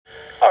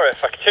RAF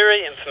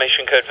Akrotiri,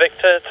 information code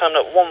Victor, timed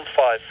at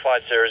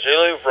 1550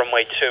 Zulu,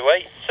 runway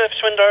 28,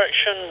 surface wind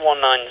direction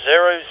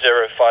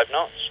 190.05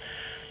 knots,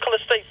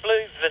 colour state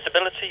blue,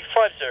 visibility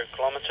 50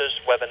 kilometres,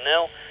 weather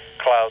nil,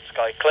 cloud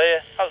sky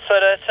clear,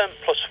 outside air temp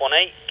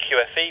 +18,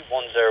 QFE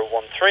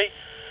 1013,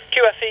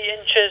 QFE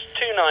inches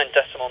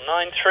 29.93,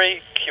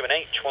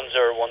 QNH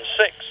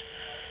 1016,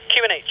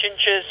 QNH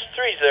inches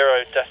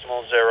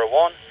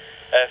 30.01,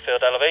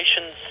 airfield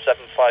elevation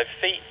 75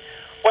 feet,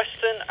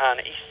 western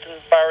and eastern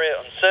barrier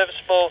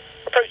unserviceable,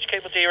 approach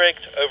cable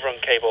derigged, overrun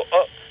cable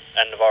up,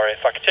 end of RAF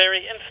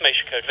Akrotiri,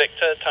 information code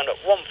Victor, timed at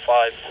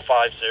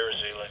 1550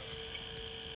 Zulu.